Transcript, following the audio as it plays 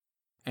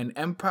An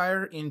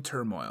Empire in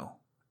Turmoil,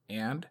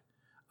 and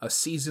A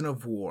Season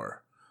of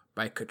War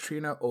by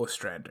Katrina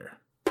Ostrander.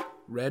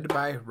 Read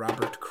by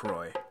Robert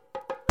Croy.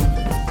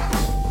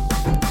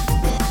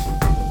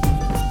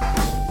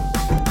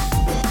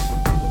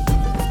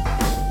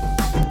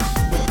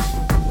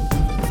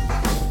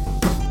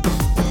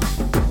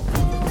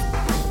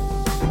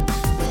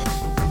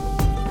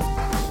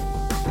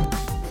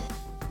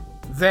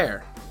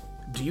 There,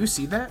 do you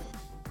see that?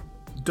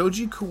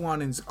 Doji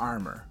Kuwanin's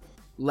armor,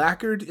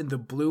 lacquered in the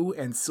blue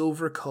and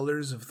silver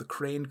colors of the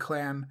Crane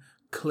clan,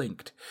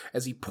 clinked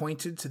as he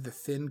pointed to the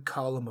thin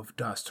column of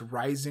dust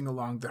rising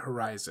along the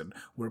horizon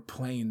where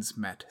plains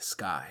met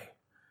sky.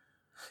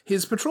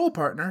 His patrol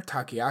partner,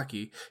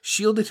 Takeaki,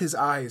 shielded his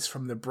eyes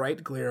from the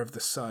bright glare of the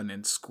sun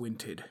and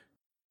squinted.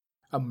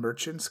 A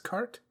merchant's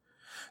cart?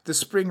 The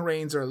spring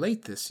rains are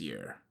late this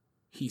year,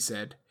 he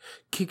said,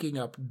 kicking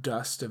up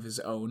dust of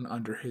his own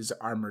under his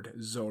armored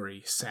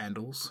Zori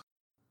sandals.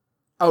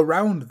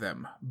 Around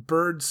them,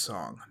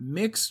 birdsong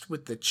mixed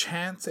with the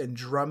chants and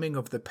drumming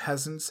of the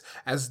peasants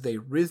as they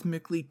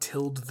rhythmically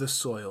tilled the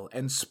soil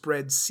and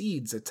spread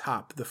seeds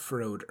atop the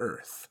furrowed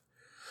earth.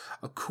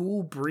 A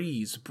cool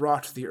breeze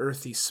brought the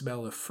earthy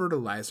smell of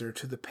fertilizer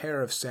to the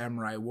pair of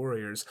samurai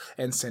warriors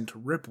and sent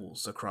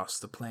ripples across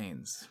the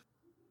plains.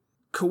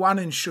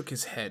 Kuwanin shook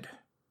his head.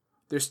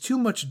 There's too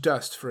much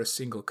dust for a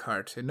single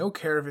cart, and no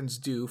caravans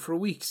due for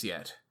weeks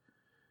yet.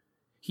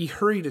 He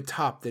hurried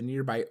atop the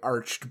nearby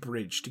arched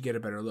bridge to get a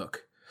better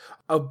look.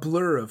 A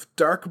blur of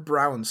dark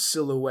brown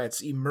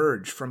silhouettes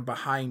emerged from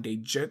behind a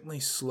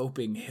gently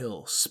sloping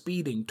hill,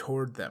 speeding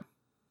toward them.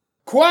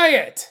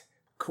 "Quiet!"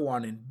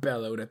 Kuwanin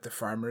bellowed at the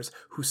farmers,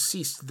 who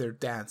ceased their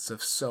dance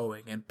of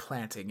sowing and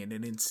planting in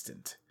an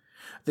instant.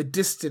 The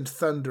distant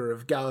thunder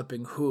of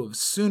galloping hooves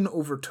soon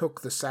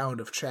overtook the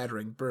sound of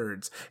chattering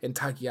birds, and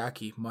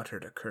Takeaki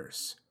muttered a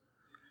curse.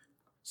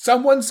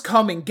 "Someone's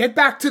coming! Get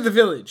back to the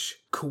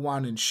village!"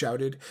 Kuwanin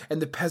shouted, and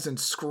the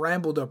peasants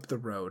scrambled up the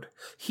road.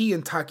 He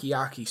and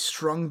Takeaki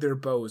strung their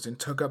bows and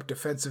took up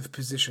defensive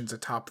positions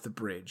atop the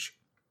bridge.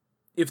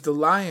 If the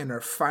lion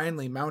are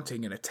finally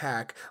mounting an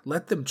attack,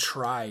 let them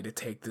try to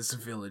take this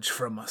village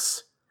from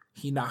us.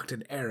 He knocked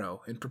an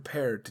arrow and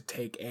prepared to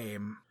take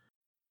aim.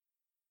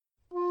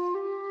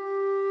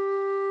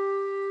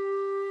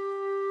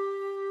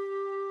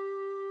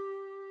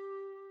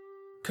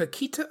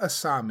 Kakita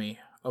Asami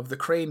of the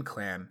Crane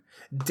clan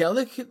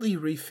delicately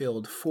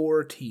refilled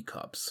 4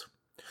 teacups,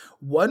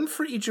 one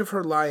for each of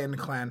her Lion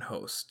clan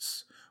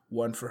hosts,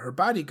 one for her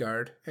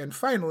bodyguard, and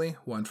finally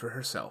one for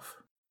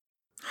herself.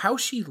 How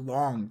she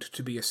longed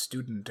to be a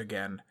student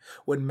again,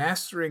 when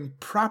mastering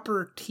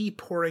proper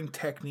tea-pouring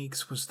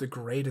techniques was the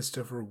greatest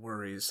of her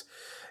worries,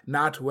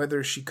 not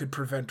whether she could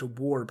prevent a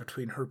war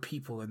between her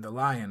people and the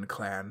Lion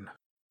clan.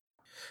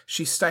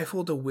 She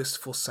stifled a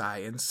wistful sigh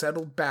and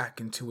settled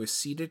back into a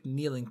seated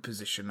kneeling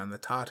position on the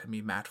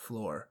tatami mat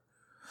floor.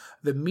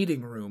 The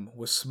meeting room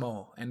was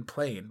small and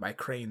plain by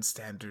Crane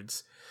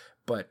standards,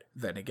 but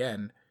then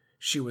again,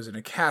 she was in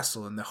a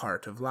castle in the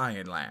heart of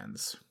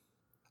Lionlands.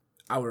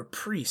 Our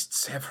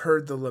priests have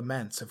heard the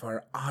laments of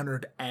our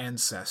honored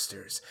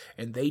ancestors,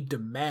 and they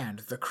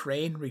demand the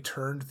Crane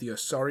returned the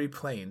Osari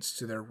Plains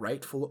to their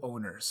rightful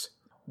owners,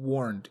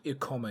 warned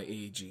Ikoma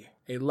Eiji,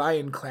 a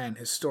Lion clan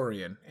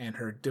historian and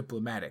her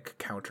diplomatic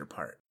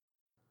counterpart.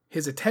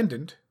 His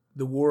attendant,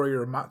 the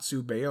warrior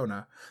Matsu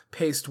Bayona,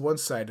 paced one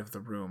side of the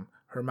room,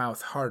 her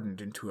mouth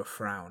hardened into a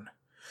frown.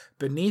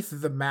 Beneath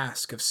the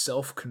mask of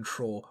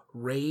self-control,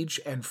 rage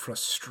and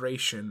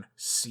frustration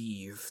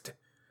seethed.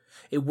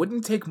 It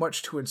wouldn't take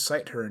much to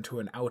incite her into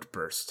an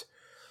outburst,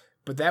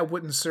 but that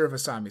wouldn't serve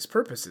Asami's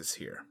purposes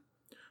here.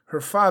 Her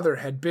father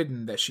had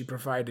bidden that she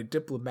provide a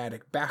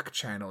diplomatic back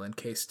channel in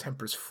case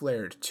tempers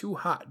flared too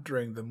hot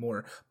during the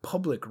more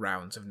public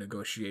rounds of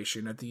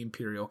negotiation at the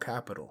imperial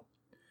capital.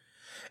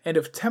 And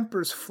if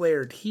tempers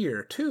flared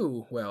here,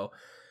 too, well,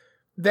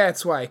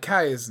 that's why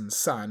Kaizen's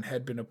son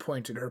had been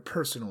appointed her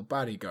personal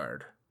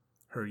bodyguard,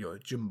 her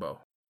Yojimbo.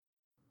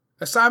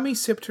 Asami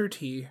sipped her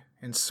tea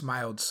and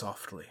smiled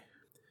softly.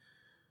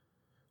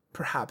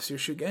 Perhaps your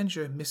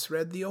Shugenja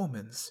misread the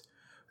omens.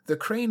 The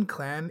Crane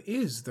clan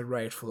is the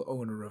rightful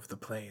owner of the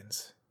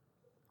plains.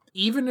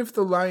 Even if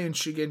the Lion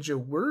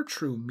Shugenja were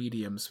true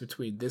mediums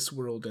between this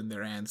world and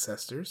their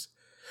ancestors,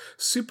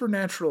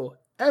 supernatural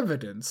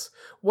evidence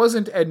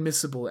wasn't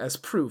admissible as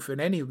proof in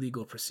any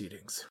legal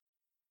proceedings.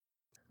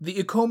 The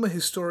Ikoma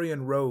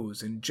historian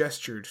rose and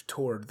gestured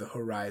toward the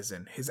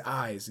horizon, his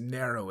eyes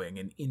narrowing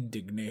in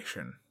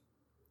indignation.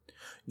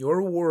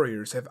 Your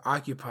warriors have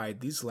occupied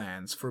these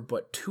lands for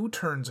but 2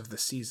 turns of the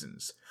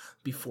seasons.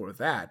 Before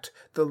that,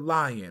 the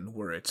Lion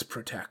were its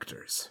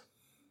protectors.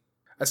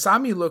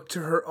 Asami looked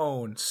to her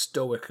own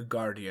stoic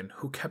guardian,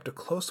 who kept a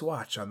close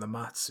watch on the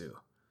Matsu.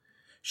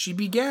 She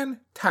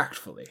began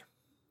tactfully.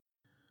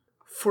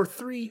 For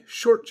 3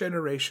 short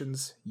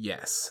generations,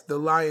 yes, the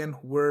Lion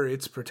were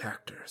its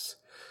protectors.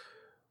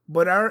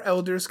 But our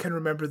elders can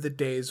remember the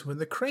days when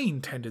the Crane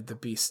tended the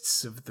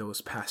beasts of those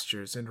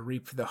pastures and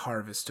reaped the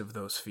harvest of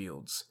those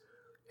fields,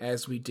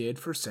 as we did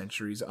for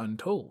centuries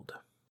untold.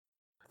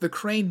 The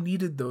Crane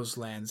needed those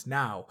lands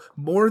now,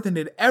 more than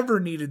it ever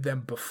needed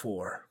them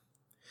before.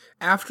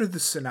 After the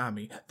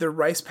tsunami, the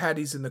rice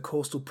paddies in the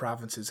coastal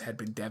provinces had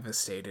been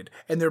devastated,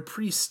 and their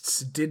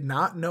priests did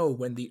not know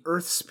when the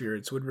earth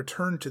spirits would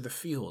return to the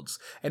fields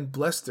and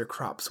bless their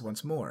crops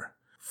once more.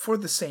 For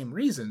the same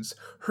reasons,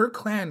 her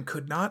clan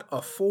could not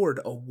afford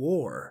a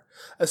war,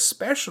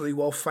 especially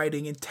while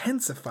fighting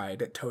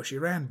intensified at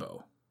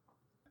Toshiranbo.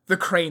 The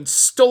Crane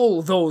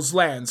stole those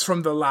lands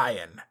from the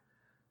lion.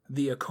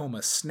 The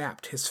Ikoma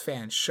snapped his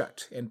fan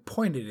shut and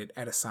pointed it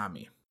at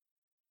Asami.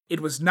 It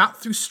was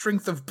not through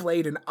strength of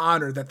blade and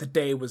honor that the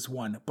day was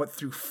won, but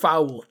through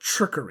foul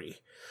trickery.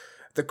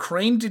 The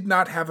Crane did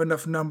not have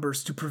enough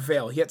numbers to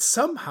prevail, yet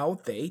somehow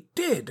they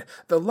did.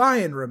 The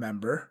lion,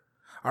 remember.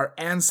 Our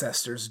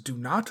ancestors do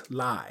not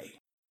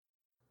lie.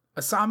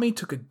 Asami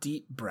took a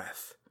deep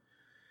breath.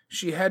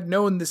 She had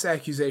known this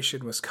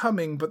accusation was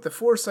coming, but the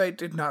foresight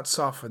did not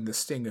soften the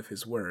sting of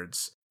his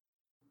words.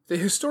 The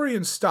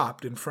historian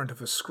stopped in front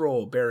of a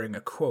scroll bearing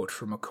a quote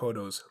from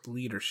Makoto's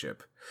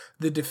Leadership,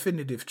 the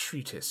definitive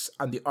treatise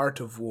on the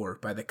art of war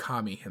by the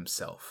kami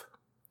himself.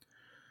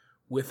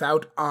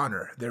 "Without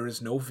honor there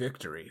is no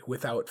victory,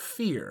 without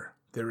fear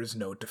there is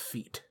no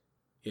defeat,"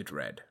 it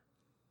read.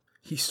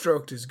 He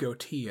stroked his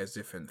goatee as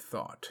if in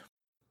thought.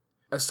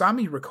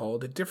 Asami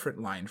recalled a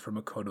different line from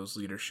Makoto's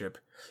Leadership,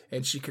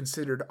 and she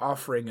considered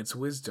offering its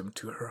wisdom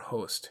to her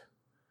host.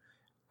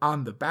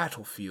 "On the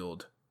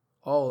battlefield,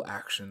 all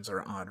actions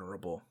are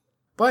honorable."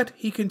 But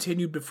he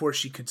continued before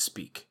she could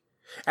speak.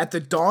 At the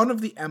dawn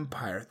of the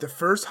Empire, the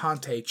first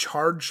Hante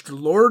charged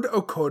Lord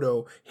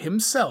Okoto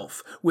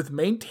himself with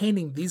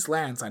maintaining these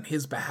lands on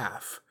his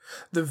behalf.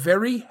 The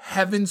very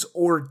heavens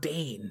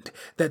ordained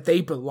that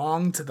they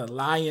belong to the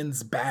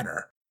lion's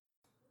banner.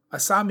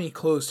 Asami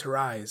closed her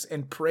eyes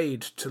and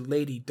prayed to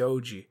Lady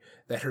Doji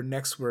that her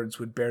next words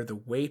would bear the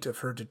weight of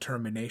her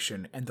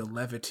determination and the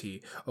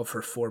levity of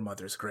her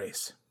foremother's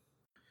grace.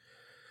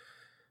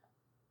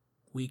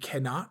 "We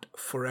cannot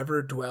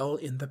forever dwell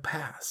in the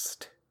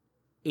past.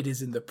 It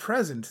is in the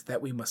present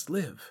that we must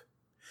live.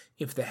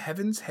 If the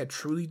heavens had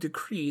truly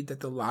decreed that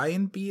the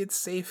lion be its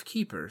safe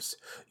keepers,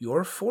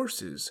 your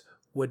forces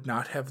would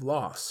not have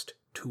lost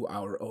to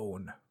our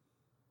own."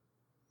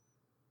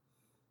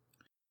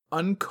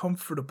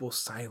 Uncomfortable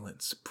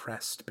silence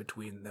pressed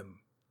between them.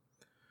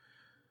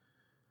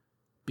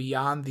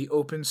 Beyond the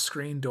open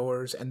screen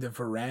doors and the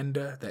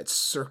veranda that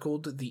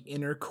circled the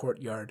inner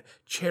courtyard,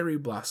 cherry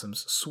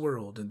blossoms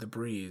swirled in the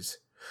breeze.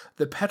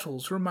 The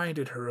petals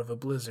reminded her of a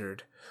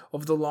blizzard,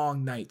 of the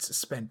long nights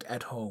spent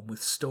at home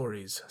with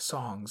stories,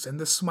 songs, and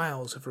the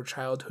smiles of her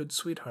childhood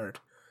sweetheart.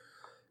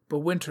 But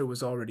winter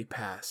was already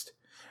past,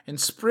 and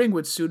spring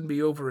would soon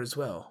be over as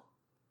well.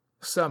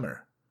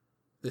 Summer,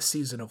 the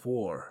season of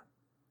war,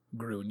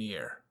 grew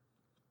near.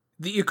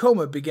 The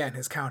Ikoma began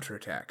his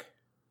counterattack.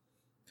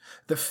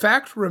 "The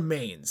fact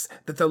remains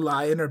that the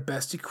lion are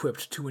best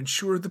equipped to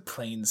ensure the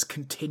plains'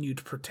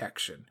 continued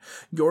protection.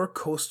 Your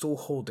coastal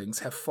holdings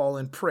have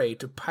fallen prey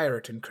to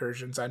pirate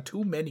incursions on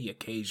too many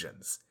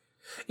occasions.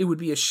 It would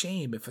be a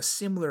shame if a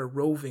similar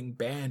roving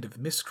band of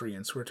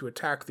miscreants were to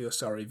attack the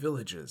Osari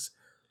villages.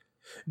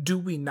 Do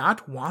we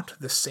not want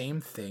the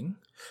same thing?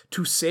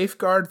 To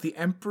safeguard the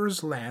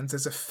Emperor's lands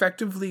as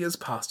effectively as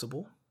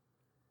possible?"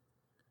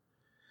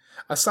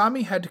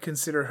 Asami had to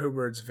consider her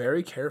words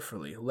very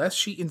carefully, lest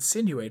she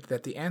insinuate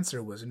that the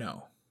answer was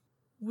no.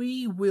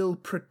 "We will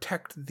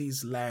protect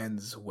these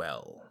lands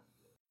well."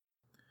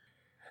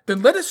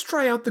 "Then let us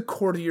try out the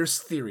courtier's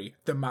theory,"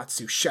 the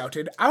Matsu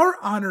shouted. "Our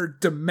honor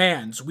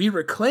demands we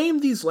reclaim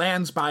these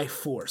lands by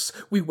force.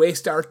 We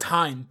waste our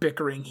time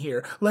bickering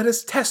here. Let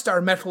us test our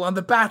mettle on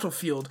the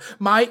battlefield.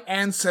 My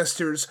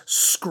ancestors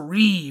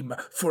scream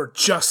for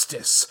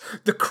justice.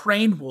 The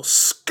Crane will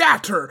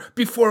scatter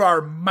before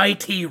our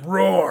mighty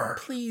roar."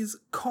 "Please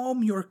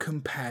calm your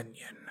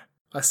companion,"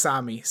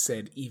 Asami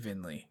said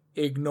evenly,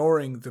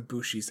 ignoring the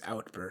Bushi's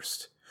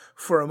outburst.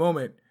 For a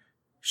moment,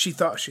 she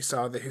thought she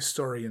saw the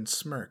historian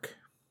smirk.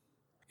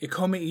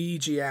 Ikoma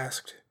Iiji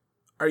asked,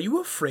 "Are you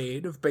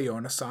afraid of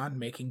Bayona-san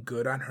making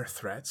good on her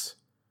threats?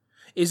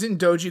 Isn't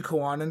Doji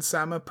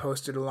Kawanin-sama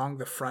posted along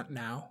the front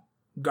now,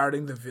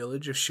 guarding the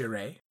village of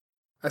Shirei?"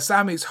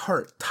 Asami's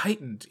heart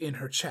tightened in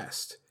her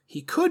chest.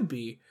 He could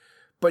be,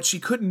 but she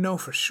couldn't know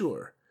for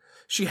sure.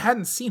 She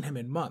hadn't seen him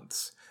in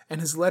months,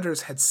 and his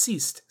letters had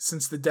ceased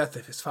since the death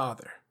of his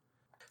father.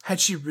 Had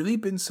she really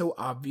been so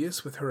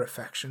obvious with her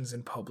affections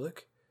in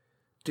public?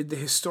 Did the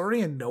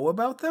historian know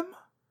about them?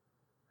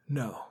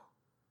 No.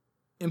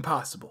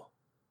 Impossible.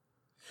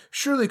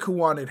 Surely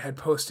Kawanin had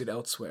posted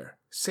elsewhere,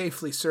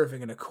 safely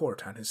serving in a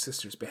court on his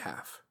sister's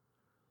behalf.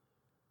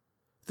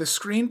 The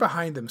screen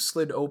behind them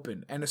slid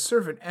open, and a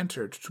servant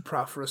entered to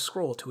proffer a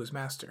scroll to his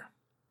master.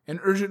 "An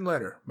urgent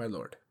letter, my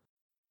lord."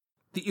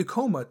 The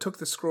Ikoma took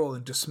the scroll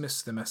and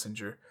dismissed the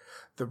messenger.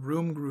 The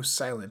room grew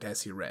silent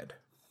as he read.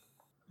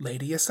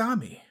 "Lady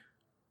Asami,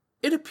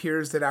 it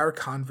appears that our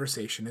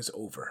conversation is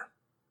over.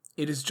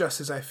 It is just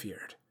as I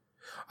feared.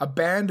 A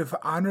band of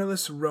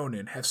honorless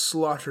ronin have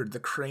slaughtered the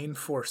Crane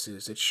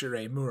forces at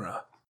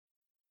Shirei-Mura.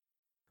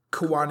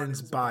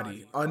 Kawanin's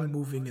body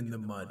unmoving in the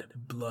mud,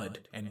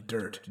 blood, and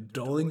dirt,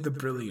 dulling the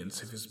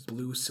brilliance of his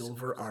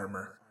blue-silver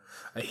armor.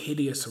 A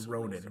hideous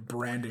Ronin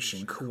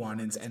brandishing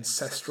Kawanin's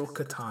ancestral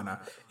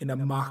katana in a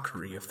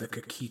mockery of the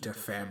Kakita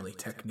family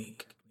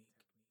technique.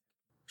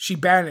 She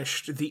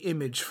banished the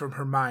image from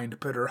her mind,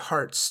 but her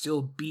heart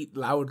still beat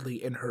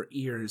loudly in her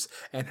ears,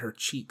 and her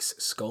cheeks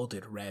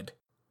scalded red.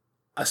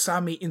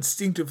 Asami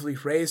instinctively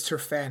raised her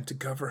fan to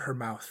cover her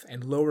mouth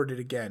and lowered it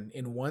again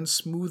in one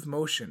smooth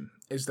motion,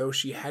 as though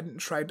she hadn't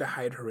tried to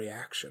hide her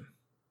reaction.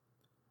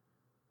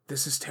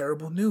 "This is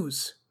terrible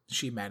news,"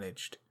 she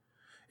managed.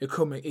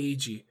 Ikome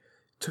Eiji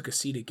took a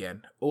seat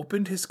again,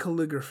 opened his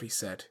calligraphy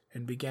set,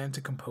 and began to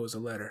compose a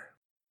letter.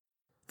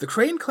 The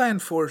Crane Clan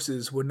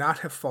forces would not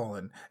have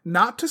fallen,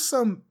 not to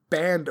some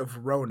band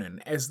of Ronin,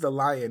 as the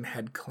Lion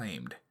had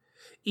claimed.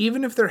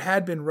 Even if there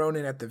had been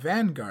Ronin at the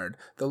vanguard,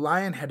 the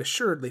Lion had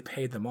assuredly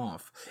paid them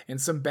off,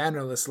 and some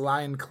bannerless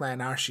Lion Clan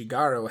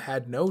Ashigaru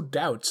had no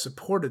doubt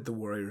supported the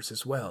warriors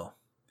as well.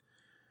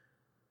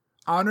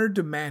 Honor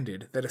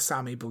demanded that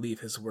Asami believe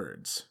his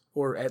words,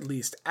 or at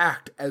least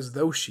act as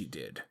though she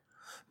did,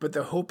 but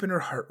the hope in her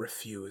heart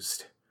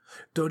refused.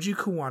 Doji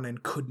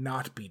Kawanin could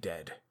not be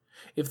dead.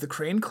 If the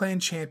Crane Clan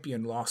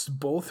champion lost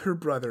both her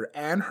brother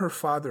and her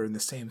father in the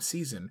same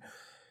season,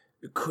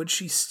 could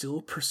she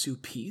still pursue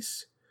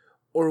peace?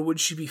 Or would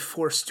she be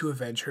forced to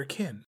avenge her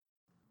kin?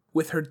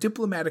 With her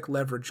diplomatic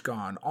leverage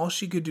gone, all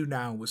she could do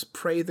now was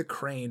pray the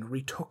Crane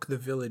retook the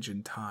village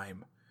in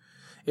time.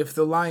 If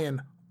the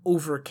Lion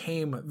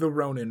overcame the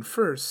Ronin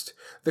first,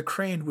 the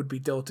Crane would be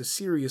dealt a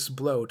serious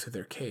blow to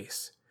their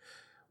case.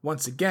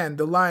 Once again,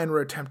 the Lion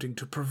were attempting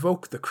to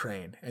provoke the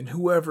Crane, and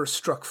whoever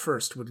struck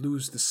first would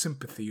lose the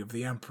sympathy of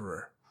the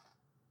Emperor.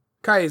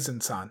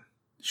 "Kaizen-san,"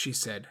 she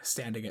said,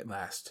 standing at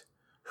last,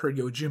 her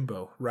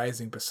Yojimbo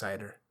rising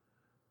beside her.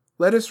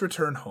 "Let us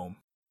return home."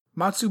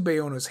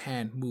 Matsubeyono's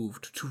hand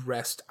moved to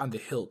rest on the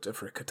hilt of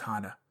her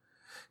katana.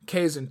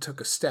 Kaizen took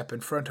a step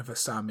in front of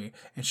Asami,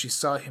 and she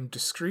saw him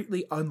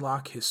discreetly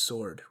unlock his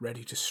sword,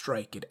 ready to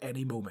strike at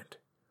any moment.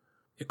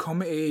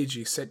 Ikome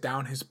Eiji set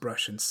down his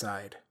brush and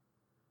sighed.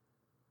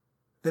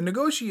 "The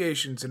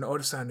negotiations in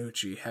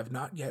Otosanuchi have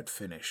not yet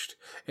finished,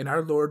 and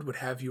our lord would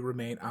have you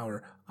remain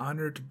our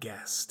honored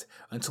guest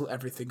until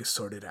everything is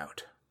sorted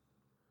out."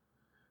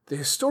 The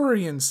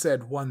historian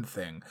said one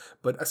thing,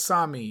 but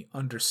Asami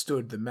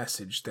understood the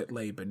message that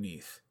lay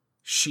beneath.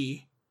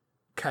 She,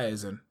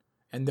 Kaizen,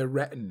 and their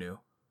retinue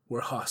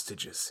were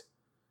hostages,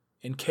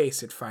 in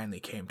case it finally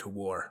came to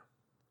war.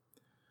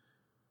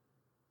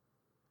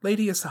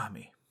 "Lady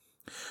Asami,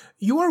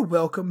 you are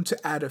welcome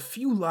to add a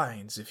few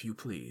lines if you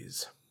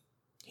please,"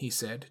 he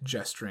said,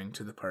 gesturing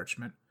to the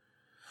parchment.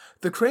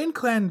 "The Crane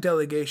Clan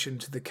delegation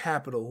to the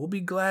capital will be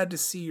glad to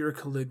see your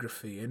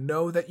calligraphy and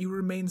know that you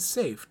remain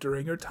safe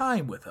during your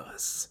time with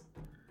us."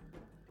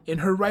 In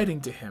her writing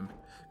to him,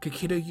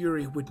 Kakita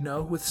Yuri would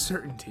know with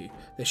certainty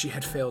that she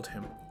had failed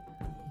him,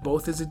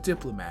 both as a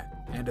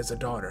diplomat and as a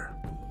daughter.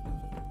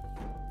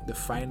 The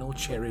final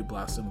cherry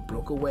blossom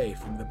broke away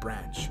from the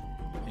branch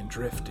and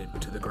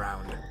drifted to the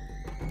ground.